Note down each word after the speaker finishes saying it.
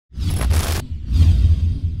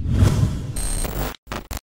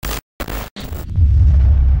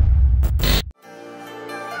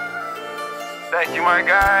Thank you, my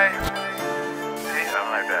guy. See, something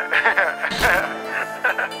like that.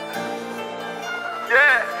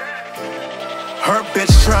 Yeah. Her bitch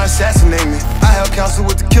try assassinate me. I held counsel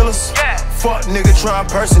with the killers. Yeah. Fuck nigga try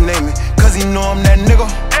impersonate me, cause he know I'm that nigga.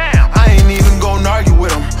 Damn. I ain't even gon' argue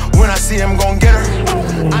with him. When I see him gon' get her.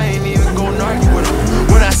 I ain't even gon' argue with him.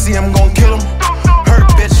 When I see him gon' kill him. Her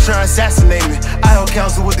bitch try assassinate me. I held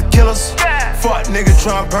counsel with the killers. Yeah. Fuck nigga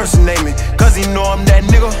try impersonate me, cause he know I'm that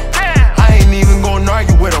nigga. Damn. I ain't even gon'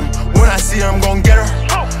 argue with him. When I see him gon' get her.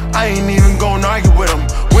 I ain't even gon' argue with him.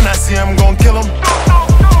 When I see him gon' kill him.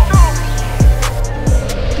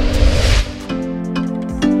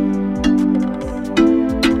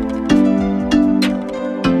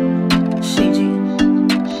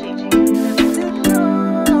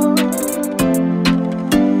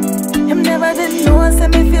 Never did know us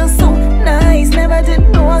and me feel so nice. Never did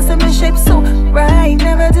know us and me shape so right.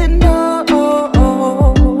 Never did know.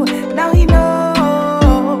 Now he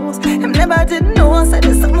knows. Him never did know us and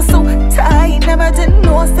it's something so tight. Never did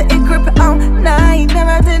know us and it grip all night.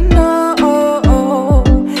 Never did know.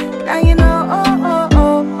 Now you know.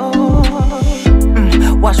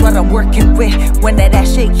 Watch what I'm working with. When that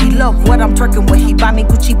ass shake, he love what I'm twerking with. He buy me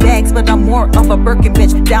Gucci bags, but I'm more of a Birkin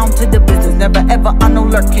bitch. Down to the business, never ever on no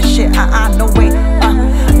lurking shit. No way.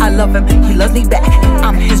 I love him, he loves me back.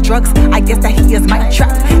 I'm his drugs, I guess that he is my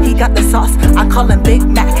trap. He got the sauce, I call him Big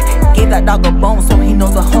Mac. Gave that dog a bone so he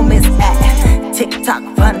knows where home is at. Tick-tock,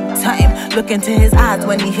 fun time. Look into his eyes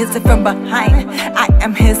when he hits it from behind. I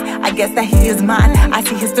am his, I guess that he is mine. I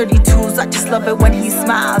see his 32s, I just love it when he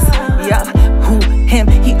smiles. Yeah, who, him,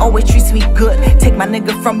 he always treats me good. Take my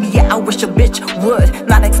nigga from me, yeah, I wish a bitch would.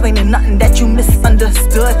 Not explaining nothing that you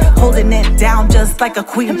misunderstood. Holding it down just like a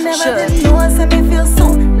queen should. Never did know us and me feel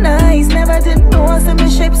so nice. Never did know us and me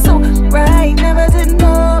shape so right. Never did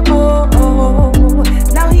know.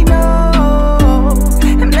 Now he knows.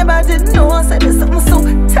 Him never did know us and it's something so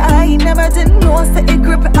tight. Never did know us and it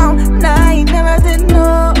grip all night. Never did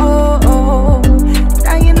know.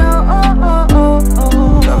 Now you know.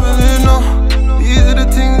 Never did know. These are the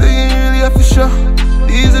things that you really have to show.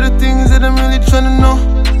 These are the things that I'm really tryna know.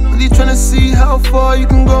 Really tryna see how far you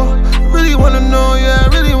can go. Really wanna know, yeah,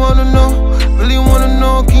 really wanna know. Really wanna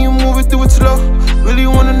know, can you move it, do it slow? Really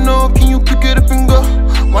wanna know, can you pick it up and go?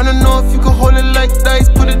 Wanna know if you can hold it like dice,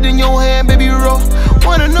 put it in your hand, baby, roll.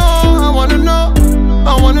 Wanna know, I wanna know,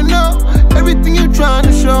 I wanna know everything you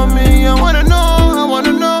tryna show me. I wanna know, I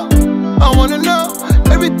wanna know, I wanna know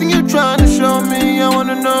everything you tryna show me. I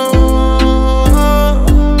wanna know.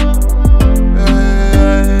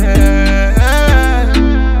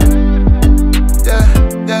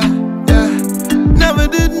 Never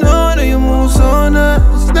did know that you move so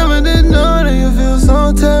nice. Never did know that you feel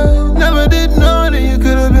so tight. Never did know that you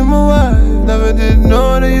could have been my wife. Never did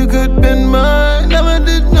know that you could have been mine. Never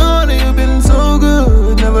did know that you've been so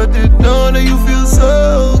good. Never did know that you feel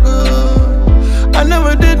so good. I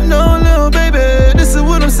never did know, little baby. This is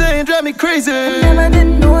what I'm saying, drive me crazy.